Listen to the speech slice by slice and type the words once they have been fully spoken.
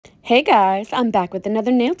Hey guys, I'm back with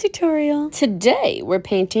another nail tutorial. Today we're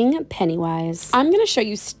painting Pennywise. I'm going to show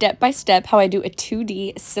you step by step how I do a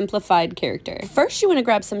 2D simplified character. First you want to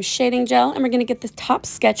grab some shading gel and we're going to get the top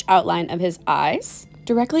sketch outline of his eyes.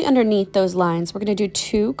 Directly underneath those lines, we're going to do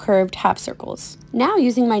 2 curved half circles. Now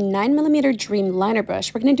using my 9mm Dream liner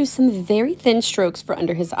brush, we're going to do some very thin strokes for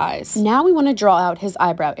under his eyes. Now we want to draw out his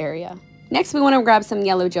eyebrow area. Next, we want to grab some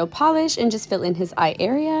yellow gel polish and just fill in his eye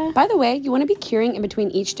area. By the way, you want to be curing in between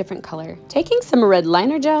each different color. Taking some red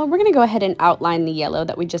liner gel, we're going to go ahead and outline the yellow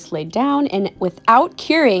that we just laid down. And without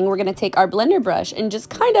curing, we're going to take our blender brush and just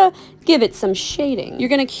kind of give it some shading. You're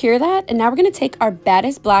going to cure that, and now we're going to take our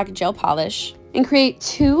baddest black gel polish and create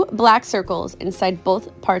 2 black circles inside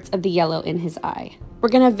both parts of the yellow in his eye. We're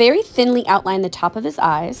going to very thinly outline the top of his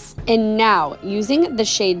eyes. And now, using the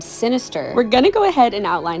shade Sinister, we're going to go ahead and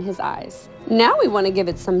outline his eyes. Now we want to give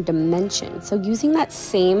it some dimension. So using that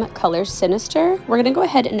same color Sinister, we're going to go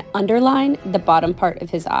ahead and underline the bottom part of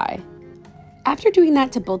his eye. After doing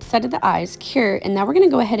that to both sides of the eyes, cure, and now we're going to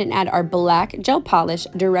go ahead and add our black gel polish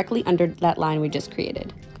directly under that line we just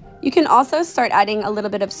created. You can also start adding a little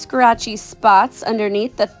bit of scratchy spots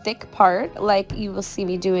underneath the thick part, like you will see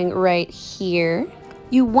me doing right here.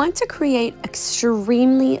 You want to create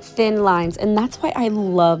extremely thin lines, and that's why I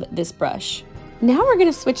love this brush. Now we're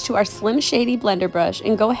going to switch to our Slim Shady blender brush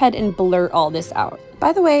and go ahead and blur all this out.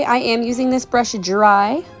 By the way, I am using this brush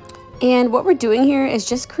dry, and what we're doing here is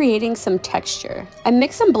just creating some texture. I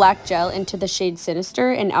mixed some black gel into the shade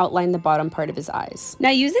Sinister and outlined the bottom part of his eyes. Now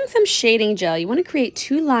using some shading gel, you want to create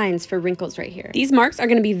 2 lines for wrinkles right here. These marks are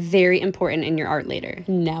going to be very important in your art later.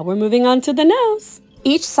 Now we're moving on to the nose.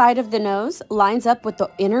 Each side of the nose lines up with the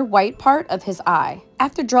inner white part of his eye.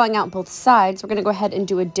 After drawing out both sides, we're going to go ahead and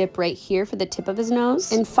do a dip right here for the tip of his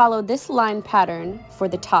nose and follow this line pattern for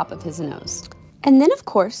the top of his nose. And then, of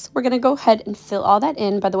course, we're going to go ahead and fill all that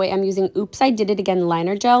in. By the way, I'm using Oops, I Did It Again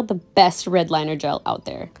liner gel, the best red liner gel out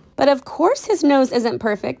there. But of course, his nose isn't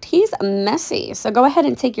perfect. He's messy. So go ahead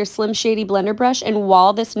and take your Slim Shady blender brush, and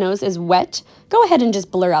while this nose is wet, go ahead and just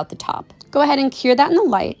blur out the top. Go ahead and cure that in the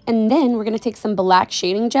light, and then we're going to take some black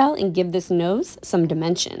shading gel and give this nose some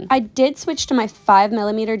dimension. I did switch to my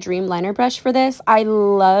 5mm Dream liner brush for this. I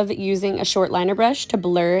love using a short liner brush to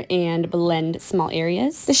blur and blend small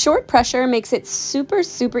areas. The short pressure makes it super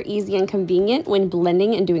easy and convenient when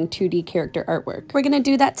blending and doing 2D character artwork. We're going to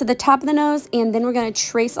do that to the top of the nose, and then we're going to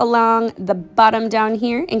trace along the bottom down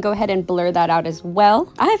here and go ahead and blur that out as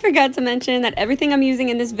well. I forgot to mention that everything I'm using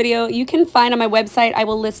in this video you can find on my website. I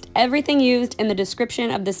will list everything used in the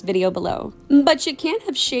description of this video below. But you can't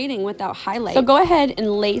have shading without highlight. So go ahead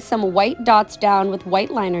and lay some white dots down with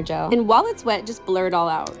white liner gel. And while it's wet, just blur it all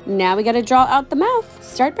out. Now we gotta draw out the mouth.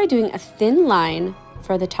 Start by doing a thin line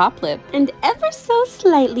for the top lip. And ever so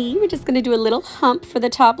slightly, we're just gonna do a little hump for the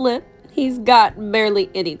top lip. He's got barely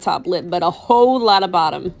any top lip, but a whole lot of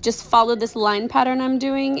bottom. Just follow this line pattern I'm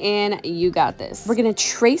doing, and you got this. We're gonna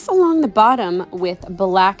trace along the bottom with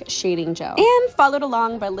black shading gel, and followed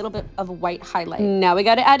along by a little bit of white highlight. Now we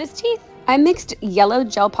gotta add his teeth. I mixed yellow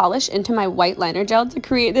gel polish into my white liner gel to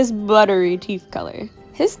create this buttery teeth color.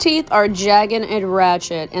 His teeth are jagged and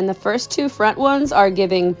ratchet, and the first 2 front ones are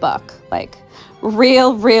giving buck, like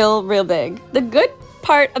real big. The good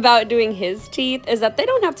part about doing his teeth is that they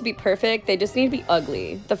don't have to be perfect, they just need to be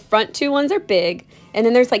ugly. The front 2 ones are big, and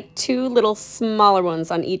then there's like 2 little smaller ones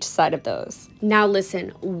on each side of those. Now listen,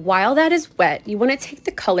 while that is wet, you want to take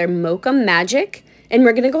the color Mocha Magic, and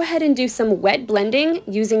we're going to go ahead and do some wet blending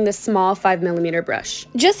using the small 5mm brush.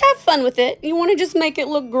 Just have fun with it. You want to just make it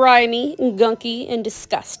look grimy and gunky and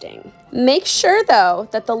disgusting. Make sure, though,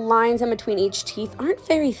 that the lines in between each teeth aren't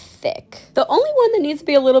very thick. The only one that needs to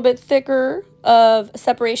be a little bit thicker of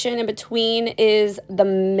separation in between is the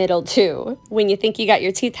middle 2. When you think you got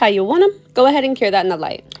your teeth how you want them, go ahead and cure that in the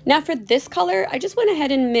light. Now for this color, I just went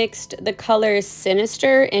ahead and mixed the color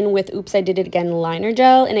Sinister in with Oops, I Did It Again liner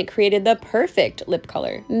gel, and it created the perfect lip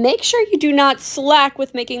color. Make sure you do not slack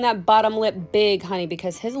with making that bottom lip big, honey,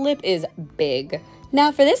 because his lip is big. Now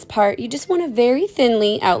for this part, you just want to very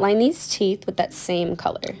thinly outline these teeth with that same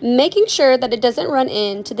color. Making sure that it doesn't run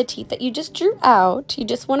into the teeth that you just drew out. You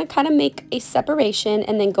just want to kind of make a separation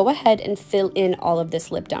and then go ahead and fill in all of this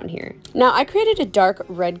lip down here. Now I created a dark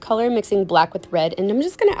red color mixing black with red, and I'm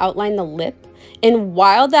just going to outline the lip. And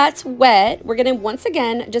while that's wet, we're going to once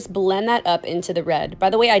again just blend that up into the red.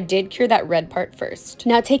 By the way, I did cure that red part first.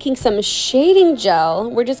 Now taking some shading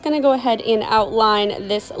gel, we're just going to go ahead and outline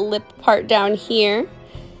this lip part down here.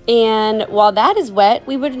 And while that is wet,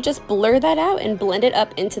 we would just blur that out and blend it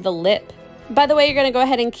up into the lip. By the way, you're going to go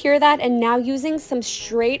ahead and cure that, and now using some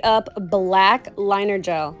straight up black liner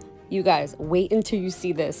gel, You guys, wait until you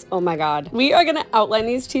see this. Oh my God. We are gonna outline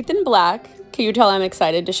these teeth in black. Can you tell I'm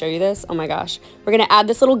excited to show you this? Oh my gosh. We're gonna add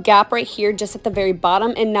this little gap right here just at the very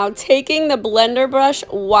bottom. And now taking the blender brush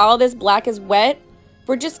while this black is wet,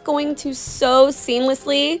 we're just going to so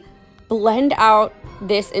seamlessly blend out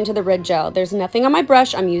this into the red gel. There's nothing on my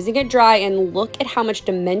brush. I'm using it dry, and look at how much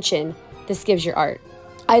dimension this gives your art.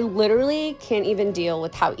 I literally can't even deal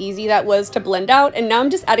with how easy that was to blend out, and now I'm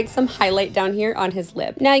just adding some highlight down here on his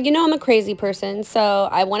lip. Now, you know I'm a crazy person, so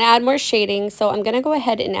I want to add more shading, so I'm going to go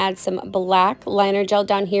ahead and add some black liner gel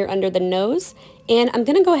down here under the nose, and I'm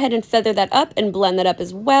going to go ahead and feather that up and blend that up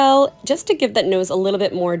as well, just to give that nose a little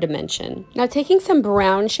bit more dimension. Now, taking some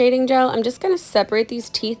brown shading gel, I'm just going to separate these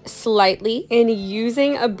teeth slightly, and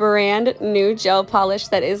using a brand new gel polish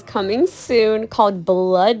that is coming soon called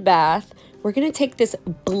Bloodbath, we're gonna take this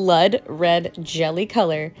blood red jelly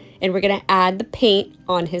color and we're gonna add the paint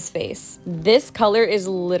on his face. This color is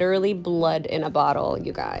literally blood in a bottle,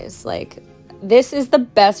 you guys. Like, this is the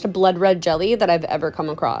best blood red jelly that I've ever come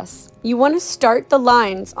across. You wanna start the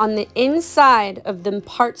lines on the inside of the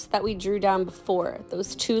parts that we drew down before.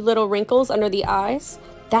 Those two little wrinkles under the eyes,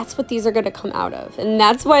 that's what these are gonna come out of. And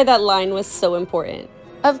that's why that line was so important.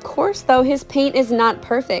 Of course, though, his paint is not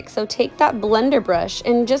perfect, so take that blender brush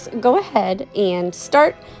and just go ahead and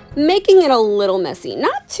start making it a little messy.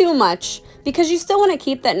 Not too much, because you still want to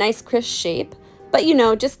keep that nice crisp shape, but you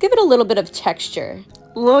know, just give it a little bit of texture.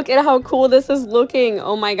 Look at how cool this is looking,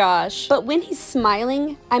 oh my gosh. But when he's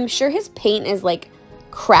smiling, I'm sure his paint is like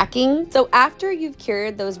cracking. So after you've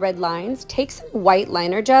cured those red lines, take some white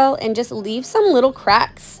liner gel and just leave some little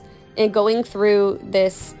cracks in going through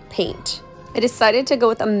this paint. I decided to go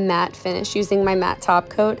with a matte finish using my matte top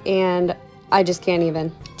coat, and I just can't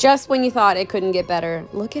even. Just when you thought it couldn't get better,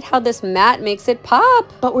 look at how this matte makes it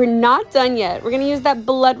pop. But we're not done yet. We're gonna use that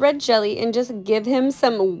blood red jelly and just give him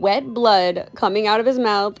some wet blood coming out of his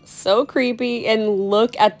mouth. So creepy, and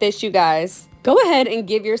look at this, you guys. Go ahead and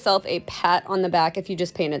give yourself a pat on the back if you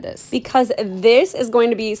just painted this, because this is going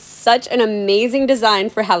to be such an amazing design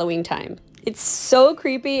for Halloween time. It's so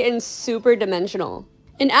creepy and super dimensional.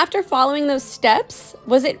 And after following those steps,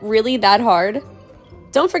 was it really that hard?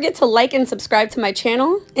 Don't forget to like and subscribe to my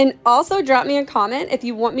channel, and also drop me a comment if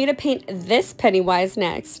you want me to paint this Pennywise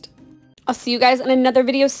next. I'll see you guys in another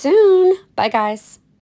video soon. Bye, guys.